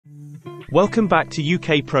Welcome back to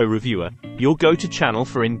UK Pro Reviewer, your go-to channel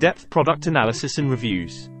for in-depth product analysis and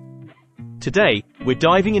reviews. Today, we're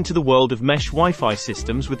diving into the world of mesh Wi-Fi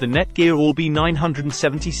systems with the NETGEAR Orbi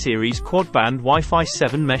 970 Series Quad-Band Wi-Fi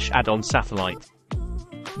 7 mesh add-on satellite.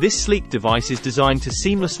 This sleek device is designed to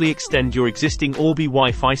seamlessly extend your existing Orbi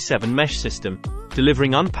Wi-Fi 7 mesh system,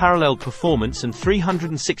 delivering unparalleled performance and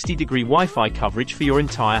 360-degree Wi-Fi coverage for your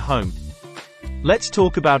entire home. Let's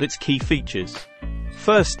talk about its key features.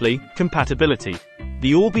 Firstly, compatibility.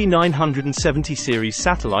 The Orbi 970 series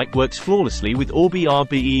satellite works flawlessly with Orbi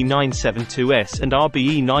RBE970S and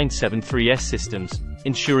RBE973S systems,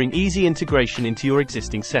 ensuring easy integration into your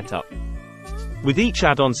existing setup. With each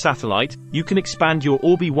add-on satellite, you can expand your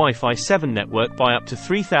Orbi Wi-Fi 7 network by up to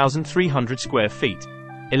 3,300 square feet,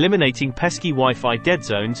 eliminating pesky Wi-Fi dead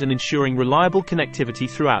zones and ensuring reliable connectivity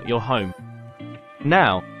throughout your home.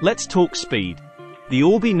 Now, let's talk speed. The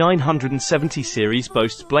Orbi 970 series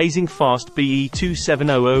boasts blazing fast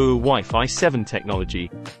BE27000 Wi-Fi 7 technology,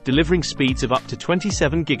 delivering speeds of up to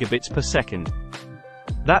 27 gigabits per second.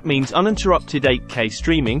 That means uninterrupted 8K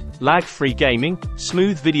streaming, lag-free gaming,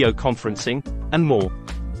 smooth video conferencing, and more.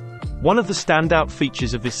 One of the standout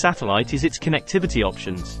features of this satellite is its connectivity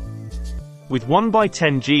options. With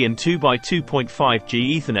 1x10G and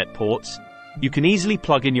 2x2.5G Ethernet ports, you can easily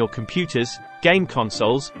plug in your computers, game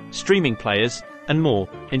consoles, streaming players, and more,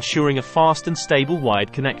 ensuring a fast and stable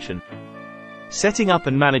wired connection. Setting up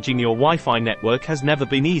and managing your Wi-Fi network has never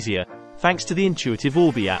been easier, thanks to the intuitive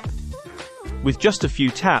Orbi app. With just a few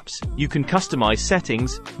taps, you can customize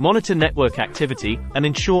settings, monitor network activity, and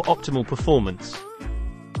ensure optimal performance.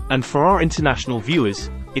 And for our international viewers,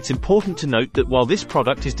 it's important to note that while this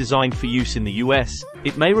product is designed for use in the US,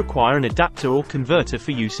 it may require an adapter or converter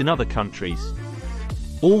for use in other countries.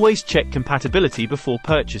 Always check compatibility before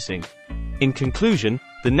purchasing. In conclusion,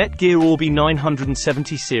 the NETGEAR Orbi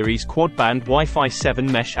 970 series Quad-Band Wi-Fi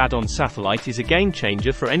 7 mesh add-on satellite is a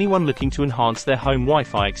game-changer for anyone looking to enhance their home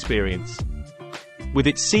Wi-Fi experience. With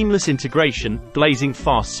its seamless integration, blazing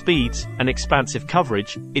fast speeds, and expansive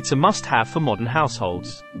coverage, it's a must-have for modern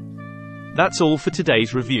households. That's all for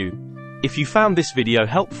today's review. If you found this video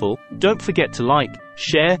helpful, don't forget to like,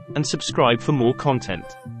 share, and subscribe for more content.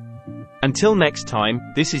 Until next time,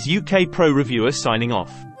 this is UK Pro Reviewer signing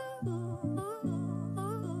off.